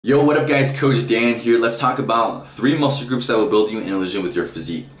Yo, what up guys, Coach Dan here. Let's talk about 3 muscle groups that will build you an illusion with your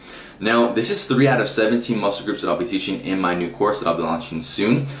physique. Now, this is 3 out of 17 muscle groups that I'll be teaching in my new course that I'll be launching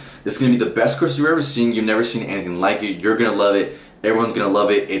soon. This is going to be the best course you've ever seen. You've never seen anything like it. You're going to love it. Everyone's going to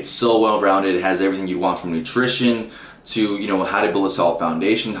love it. It's so well-rounded. It has everything you want from nutrition to, how to build a solid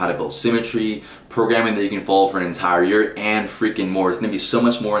foundation, how to build symmetry, programming that you can follow for an entire year, and freaking more. It's going to be so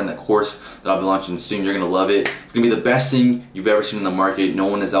much more in the course that I'll be launching soon. You're going to love it. It's going to be the best thing you've ever seen in the market. No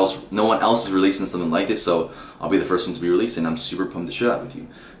one else is releasing something like this, so I'll be the first one to be releasing. I'm super pumped to share that with you.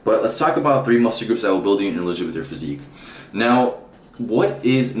 But let's talk about 3 muscle groups that will build you an illusion with your physique. Now, what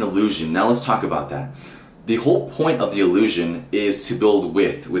is an illusion? Now let's talk about that. The whole point of the illusion is to build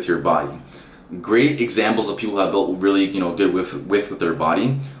width with your body. Great examples of people who have built really, good width with their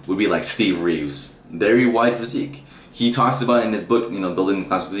body would be like Steve Reeves. Very wide physique. He talks about in his book, Building the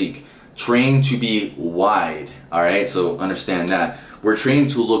Classic Physique, train to be wide. All right, so understand that we're trained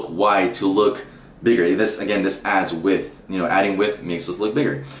to look wide, to look bigger. This adds width. Adding width makes us look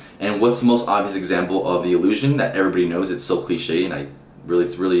bigger. And what's the most obvious example of the illusion that everybody knows? It's so cliche, and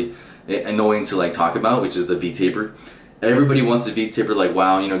it's really annoying to talk about, which is the V-taper. Everybody wants a V-taper,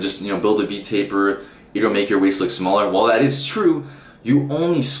 wow, just build a V-taper, it'll make your waist look smaller. While that is true, you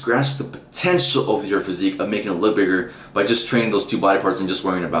only scratch the potential of your physique of making it look bigger by just training those 2 body parts and just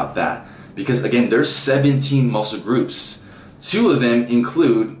worrying about that. Because again, there's 17 muscle groups. 2 of them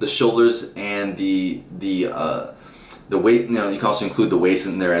include the shoulders and the weight. You can also include the waist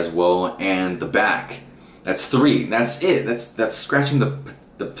in there as well, and the back. That's 3. That's it. That's scratching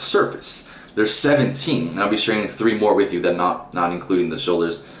the surface. There's 17, and I'll be sharing 3 more with you that not including the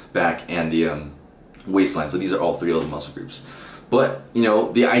shoulders, back, and the waistline. So these are all 3 of the muscle groups. But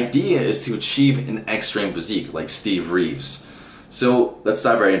the idea is to achieve an extreme physique like Steve Reeves. So let's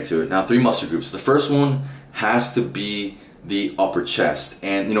dive right into it. Now, 3 muscle groups. The first one has to be the upper chest,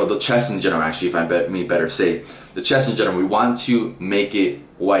 and the chest in general. Actually, if I better say the chest in general, we want to make it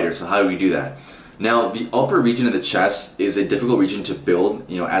wider. So how do we do that? Now, the upper region of the chest is a difficult region to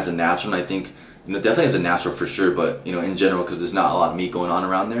build, as a natural, and I think, definitely as a natural for sure, but, in general, because there's not a lot of meat going on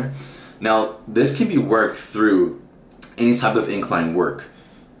around there. Now, this can be worked through any type of incline work.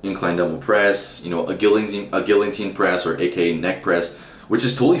 Incline double press, a guillotine press, or aka neck press, which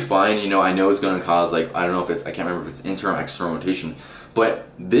is totally fine. I know it's going to cause, I don't know if I can't remember if it's internal or external rotation, but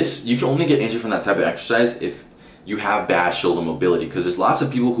you can only get injured from that type of exercise if you have bad shoulder mobility, because there's lots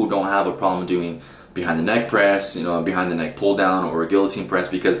of people who don't have a problem doing behind the neck press, behind the neck pull down, or a guillotine press,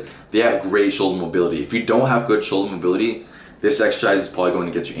 because they have great shoulder mobility. If you don't have good shoulder mobility, this exercise is probably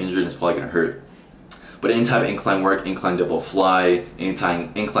going to get you injured, and it's probably going to hurt. But any type of incline work, incline double fly,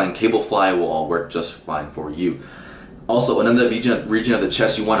 anytime incline cable fly will all work just fine for you. Also, another region of the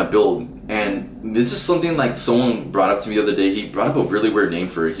chest you want to build, and this is something someone brought up to me the other day. He brought up a really weird name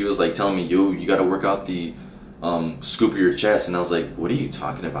for it. He was telling me, yo, you got to work out the scoop of your chest, and I was like, what are you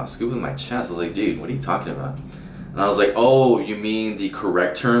talking about? Scoop of my chest? I was like, dude, what are you talking about? And I was like, oh, you mean the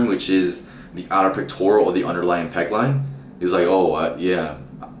correct term, which is the outer pectoral or the underlying pec line? He's like, oh, yeah,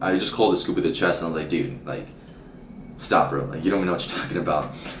 I just called it scoop of the chest. And I was like, dude, stop, bro, you don't even know what you're talking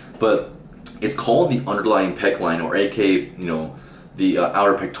about. But it's called the underlying pec line, or aka, the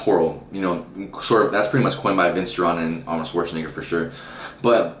outer pectoral. Sort of, that's pretty much coined by Vince Giron and Arnold Schwarzenegger for sure.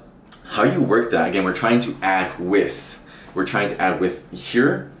 But how you work that, again, we're trying to add width. We're trying to add width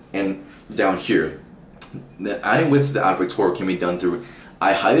here and down here. Adding width to the outer pectoral can be done through,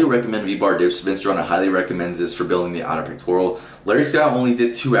 I highly recommend V-bar dips. Vince Giron highly recommends this for building the outer pectoral. Larry Scott only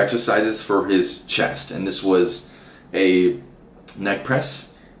did 2 exercises for his chest, and this was a neck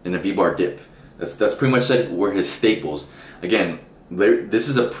press and a V-bar dip. That's pretty much were his staples. Again, this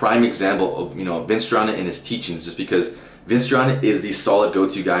is a prime example of Vince Giron and his teachings, just because Vince Giron is the solid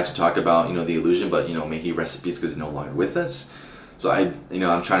go-to guy to talk about the illusion, but may he rest in peace because he's no longer with us. So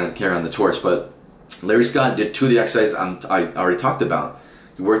I'm trying to carry on the torch. But Larry Scott did 2 of the exercises I already talked about.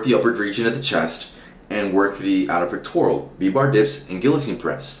 He worked the upper region of the chest and worked the outer pectoral, V-bar dips, and guillotine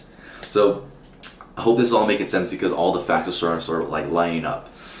press. So I hope this is all making sense, because all the factors are sort of lining up.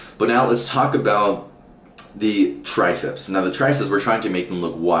 But now let's talk about the triceps. Now the triceps, we're trying to make them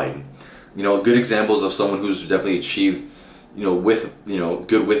look wide. Good examples of someone who's definitely achieved, good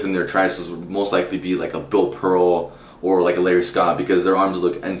width in their triceps would most likely be like a Bill Pearl or a Larry Scott, because their arms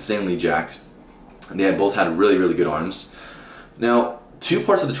look insanely jacked. They both had really, really good arms. Now, 2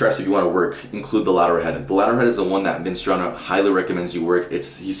 parts of the tricep you want to work include the lateral head. The lateral head is the one that Vince Giron highly recommends you work. He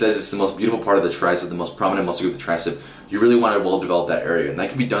says it's the most beautiful part of the tricep, the most prominent muscle group of the tricep. You really want to well develop that area, and that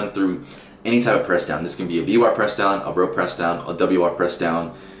can be done through any type of press down. This can be a V-bar press down, a row press down, a W-bar press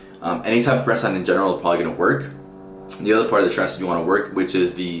down. Any type of press down in general is probably going to work. the other part of the tricep you want to work, which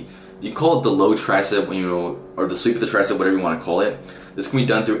is you call it the low tricep, you know, or the sweep of the tricep, whatever you want to call it. This can be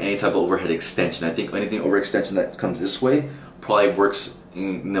done through any type of overhead extension. I think anything over extension that comes this way probably works,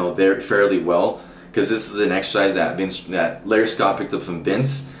 you know, there fairly well, because this is an exercise that Larry Scott picked up from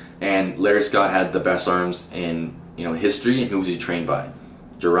Vince, and Larry Scott had the best arms in, you know, history. And who was he trained by?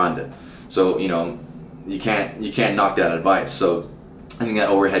 Geronda. So, you know, you can't knock that advice. So I think that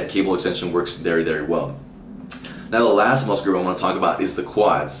overhead cable extension works very, very well. Now the last muscle group I want to talk about is the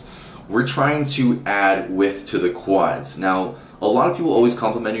quads. We're trying to add width to the quads. Now, a lot of people always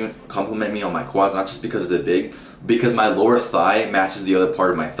compliment me on my quads, not just because they're big, because my lower thigh matches the other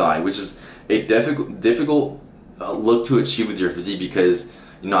part of my thigh, which is a difficult look to achieve with your physique, because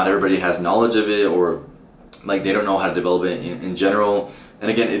not everybody has knowledge of it, or like they don't know how to develop it in general.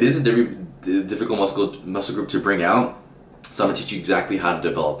 And again, it is a difficult muscle group to bring out, so I'm going to teach you exactly how to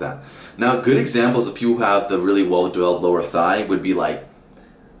develop that. Now, good examples of people who have the really well-developed lower thigh would be like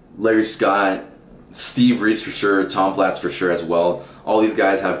Larry Scott, Steve Reeves for sure, Tom Platz for sure as well. All these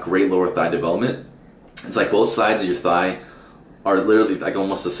guys have great lower thigh development. It's like both sides of your thigh are literally like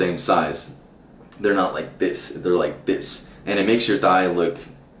almost the same size. They're not like this, they're like this. And it makes your thigh look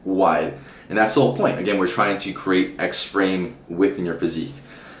wide. And that's the whole point. Again, we're trying to create X-frame within your physique.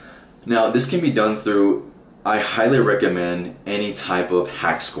 Now, this can be done through, I highly recommend any type of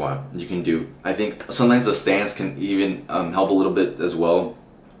hack squat you can do. I think sometimes the stance can even help a little bit as well.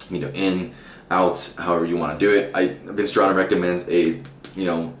 You know, in, out, however you want to do it. Vince Straughn recommends a, you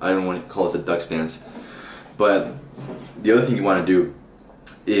know, I don't want to call this a duck stance, but the other thing you want to do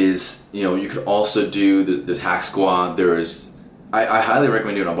is, you know, you could also do this hack squat. I highly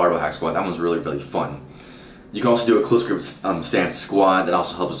recommend doing a barbell hack squat. That one's really, really fun. You can also do a close grip stance squat. That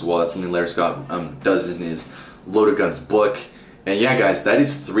also helps as well. That's something Larry Scott does in his Loaded Guns book. And yeah, guys, that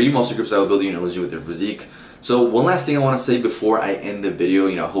is 3 muscle groups that will build you an illusion with your physique. So one last thing I want to say before I end the video,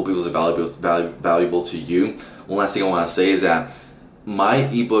 you know, I hope it was valuable to you. One last thing I want to say is that my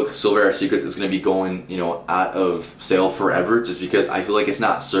ebook Silver Hair Secrets is going to be going, you know, out of sale forever, just because I feel like it's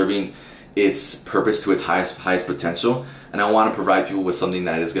not serving its purpose to its highest potential, and I want to provide people with something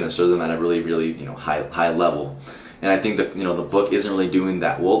that is going to serve them at a really, really, you know, high level. And I think that, you know, the book isn't really doing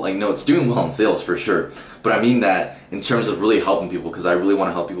that well. Like, no, it's doing well in sales for sure, but I mean that in terms of really helping people, because I really want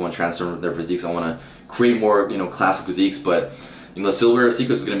to help people and transform their physiques. I want to create more, you know, classic physiques. But, you know, Silver Hair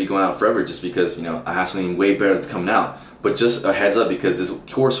Secrets is going to be going out forever, just because, you know, I have something way better that's coming out. But just a heads up, because this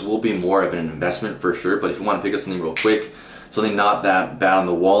course will be more of an investment for sure. But if you want to pick up something real quick, something not that bad on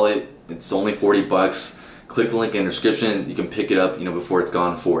the wallet, it's only 40 bucks. Click the link in the description. You can pick it up, you know, before it's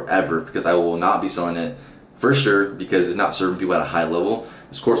gone forever, because I will not be selling it for sure, because it's not serving people at a high level.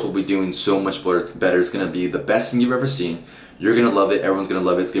 This course will be doing so much better. It's going to be the best thing you've ever seen. You're going to love it. Everyone's going to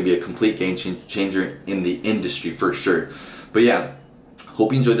love it. It's going to be a complete game changer in the industry for sure. But yeah,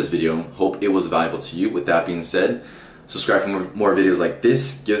 hope you enjoyed this video. Hope it was valuable to you. With that being said, subscribe for more videos like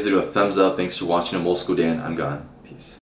this. Give this video a thumbs up. Thanks for watching. I'm Old School Dan. I'm gone.